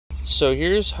So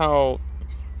here's how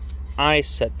I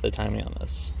set the timing on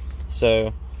this.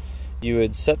 So you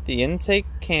would set the intake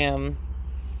cam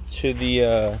to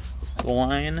the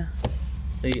line.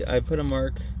 I put a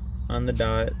mark on the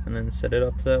dot and then set it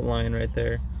up to that line right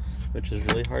there, which is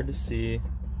really hard to see.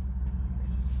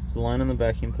 It's the line on the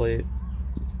backing plate.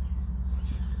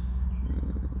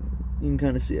 You can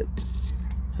kind of see it.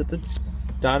 Set the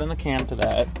dot on the cam to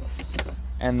that,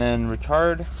 and then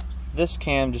retard this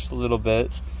cam just a little bit.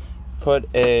 Put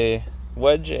a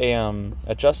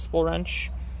adjustable wrench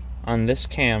on this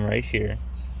cam right here,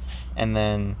 and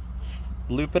then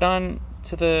loop it on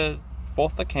to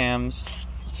both the cams.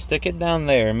 Stick it down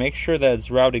there. Make sure that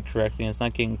it's routed correctly and it's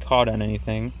not getting caught on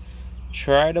anything.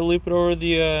 Try to loop it over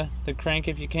the crank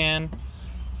if you can.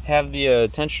 Have the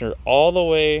tensioner all the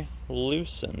way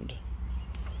loosened,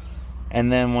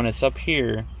 and then when it's up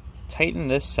here, tighten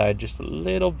this side just a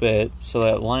little bit so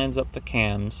that it lines up the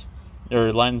cams,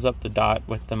 or lines up the dot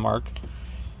with the mark.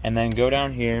 And then go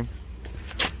down here,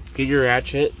 get your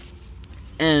ratchet,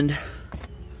 and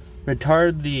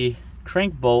retard the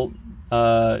crank bolt,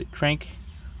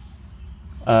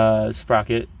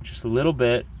 sprocket just a little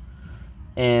bit,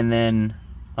 and then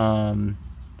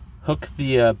hook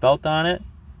the belt on it,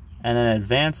 and then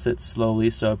advance it slowly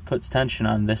so it puts tension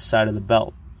on this side of the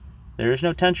belt. There is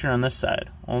no tension on this side,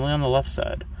 only on the left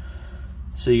side.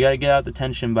 So you got to get out the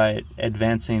tension by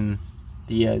advancing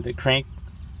the crank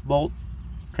bolt,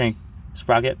 crank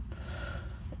sprocket,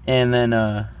 and then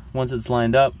once it's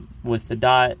lined up with the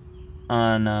dot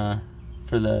on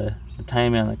for the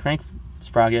timing on the crank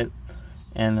sprocket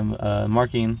and the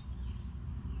marking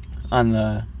on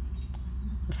the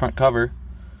front cover,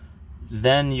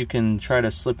 then you can try to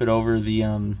slip it over the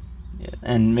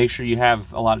and make sure you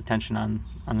have a lot of tension on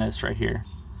this right here.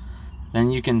 Then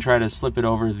you can try to slip it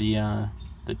over the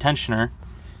tensioner,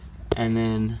 and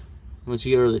then once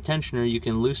you get over the tensioner, you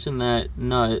can loosen that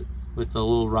nut with the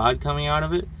little rod coming out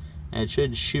of it, and it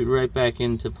should shoot right back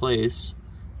into place.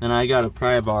 Then I got a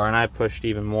pry bar and I pushed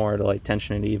even more to like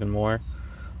tension it even more,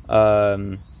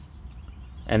 and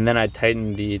then I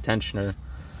tightened the tensioner,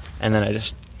 and then I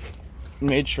just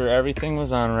made sure everything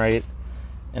was on right,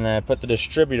 and then I put the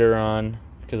distributor on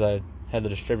because I had the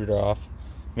distributor off.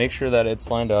 Make sure that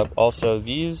it's lined up. Also,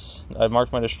 these, I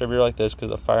marked my distributor like this because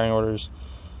the firing order's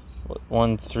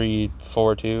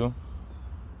 1342.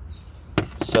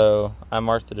 So I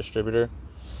marked the distributor,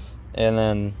 and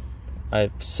then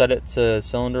I set it to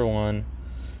cylinder 1,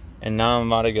 and now I'm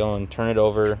about to go and turn it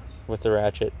over with the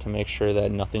ratchet to make sure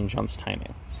that nothing jumps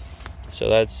timing. So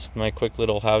that's my quick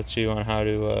little how-to on how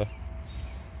to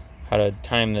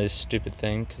time this stupid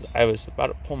thing, because I was about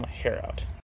to pull my hair out.